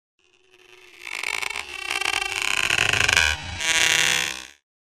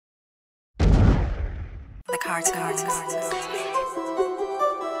cartoons.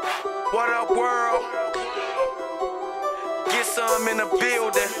 What up, world? Get some in the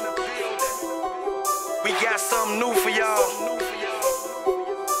building. We got something new for y'all.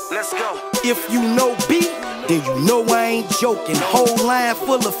 Let's go. If you know B, then you know I ain't joking. Whole line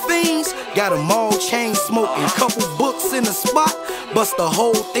full of fiends, got 'em all chain smoking. Couple books in the spot, bust the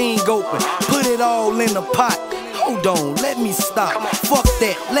whole thing open. Put it all in the pot. Hold on, let me stop. Fuck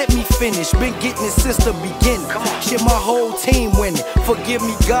that, let me finish. Been getting it since the beginning. Shit, my whole team winning. Forgive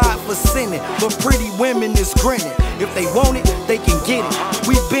me, God, for sinning. But pretty women is grinning. If they want it, they can get it.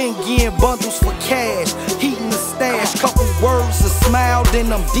 We been getting bundles for cash, heating the stash. Couple words, a smile,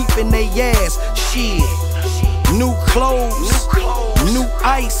 then I'm deep in they ass. Shit. New clothes, new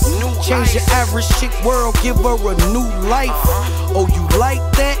ice. Change your average chick world, give her a new life. Oh, you like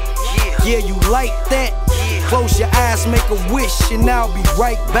that? Yeah, you like that? Close your eyes, make a wish, and I'll be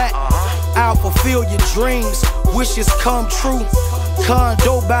right back. I'll fulfill your dreams, wishes come true.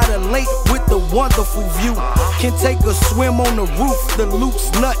 Condo by the lake with the wonderful view. Can take a swim on the roof, the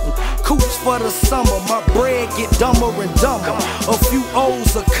loop's nuttin'. Coops for the summer, my bread get dumber and dumber. A few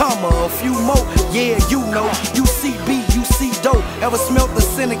O's a comma, a few more, yeah, you know. You see B, you see dope. Ever smelt the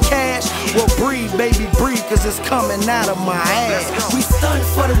scent of cash? Well, breathe, baby, breathe, cause it's coming out of my ass. We stunt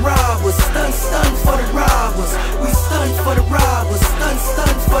for the robbers, stunt for the robbers. We stunt for the robbers, stunt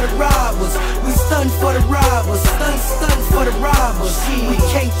for the robbers. We stunt for the robbers, stunt for the robbers. We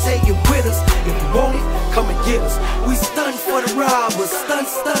can't take it with us. If you want it, come and get us. We stunt for the robbers, stunt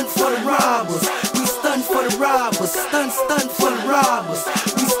for the robbers. We stunt for the robbers, stunt for the robbers.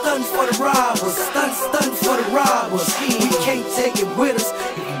 We stunt for the robbers, stunt for the robbers. We can't take it with us.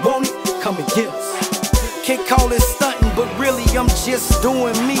 If you want it, come and get us. Can't call it stunting, but really I'm just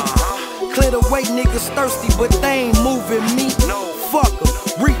doing me. Clear the way, niggas thirsty, but they ain't moving me. Fuck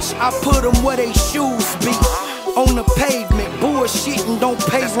 'em, reach, I put 'em where they shoes be. On the pavement, bullshitting, don't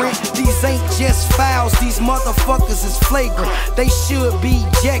pay rent. These ain't just fouls, these motherfuckers is flagrant. They should be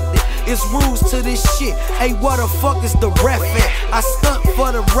ejected, it's rules to this shit. Hey, what the fuck is the ref at? I stunt for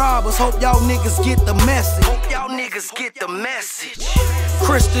the robbers, hope y'all niggas get the message.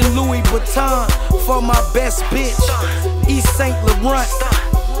 Christian Louis Vuitton for my best bitch. East St. Laurent,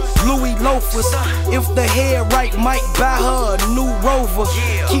 Louis loafers. If the hair right, might buy her a new Rover.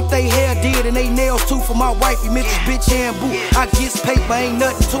 Keep they hair did and they nails too for my wifey, Mrs. Bitch and Boo. I gets paper, ain't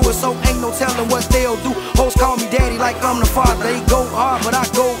nothing to it, so ain't no telling what they'll do. Hoes call me daddy like I'm the father. They go hard, but I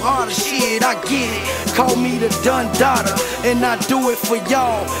go harder. Shit, I get it. Call me the done daughter, and I do it for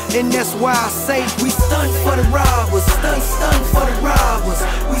y'all. And that's why I say we stunt for the robbers, stunt for the robbers.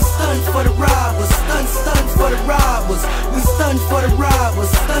 We stunt for the robbers, stunt for the robbers. We stunt for the robbers,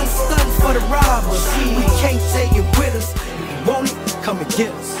 stunt for the robbers. We can't take it with us. If you want it, come and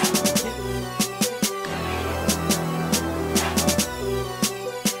get us.